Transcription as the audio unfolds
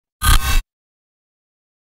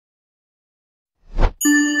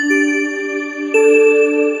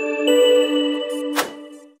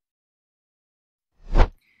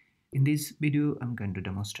this video, I'm going to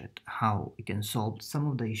demonstrate how we can solve some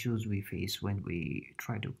of the issues we face when we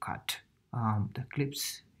try to cut the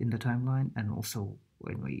clips in the timeline, and also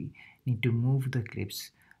when we need to move the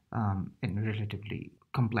clips in a relatively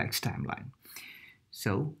complex timeline.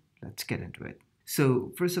 So let's get into it.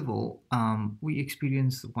 So first of all, we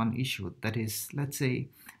experience one issue, that is, let's say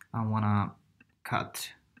I want to cut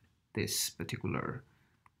this particular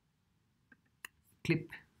clip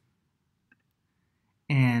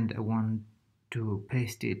and I want to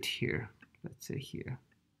paste it here, let's say here,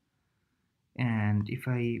 and if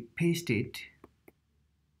I paste it,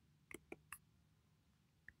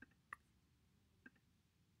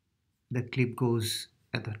 the clip goes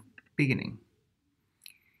at the beginning.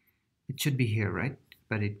 It should be here, right?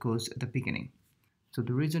 But it goes at the beginning. So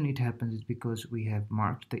the reason it happens is because we have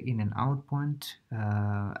marked the in and out point,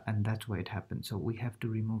 and that's why it happens. So we have to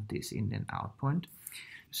remove this in and out point.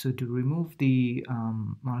 So to remove the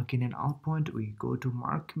mark in and out point, we go to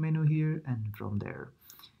mark menu here, and from there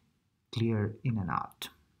clear in and out.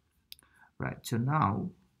 Right, so now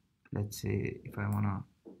let's say if I want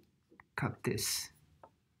to cut this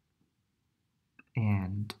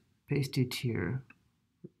and paste it here,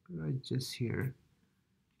 right, just here.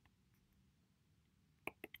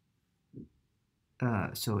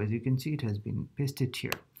 So as you can see, it has been pasted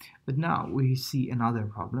here. But now we see another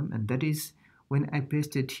problem, and that is when I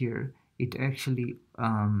paste it here, it actually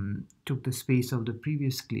took the space of the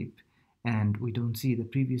previous clip, and we don't see the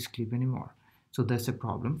previous clip anymore. So that's a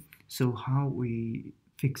problem. So how we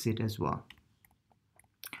fix it as well?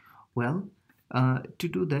 Well, to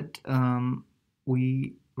do that,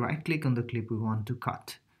 we right click on the clip we want to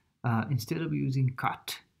cut. Instead of using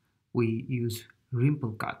cut, we use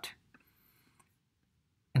ripple cut.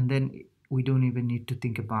 And then we don't even need to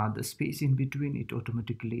think about the space in between. It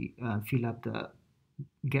automatically fill up the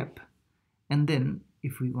gap. And then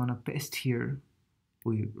if we want to paste here,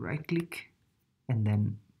 we right click and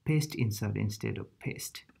then paste insert instead of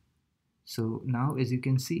paste. So now as you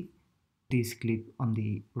can see, this clip on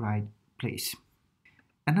the right place.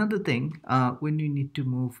 Another thing, when you need to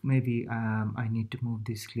move, maybe I need to move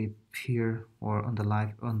this clip here, or on the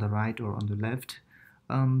right or on the left.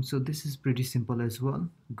 So this is pretty simple as well.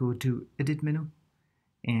 Go to edit menu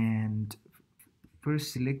and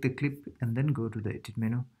first select the clip, and then go to the edit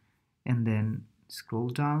menu, and then scroll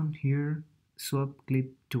down here, swap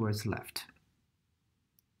clip towards left.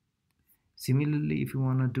 Similarly, if you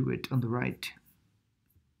want to do it on the right,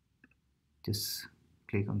 just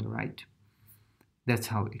click on the right. That's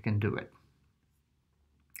how you can do it.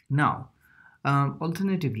 Now,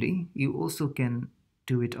 alternatively, you also can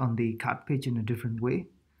do it on the cut page in a different way.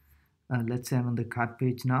 Let's say I'm on the cut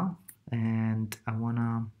page now, and I want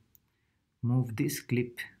to move this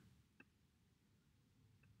clip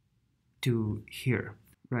to here.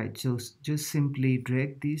 Right, so just simply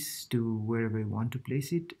drag this to wherever you want to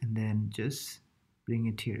place it, and then just bring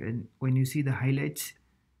it here. And when you see the highlights,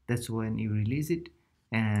 that's when you release it,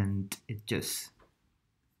 and it just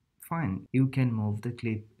fine. You can move the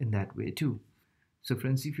clip in that way too. So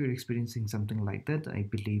friends, if you're experiencing something like that, I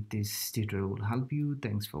believe this tutorial will help you.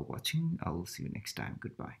 Thanks for watching. I'll see you next time.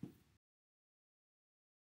 Goodbye.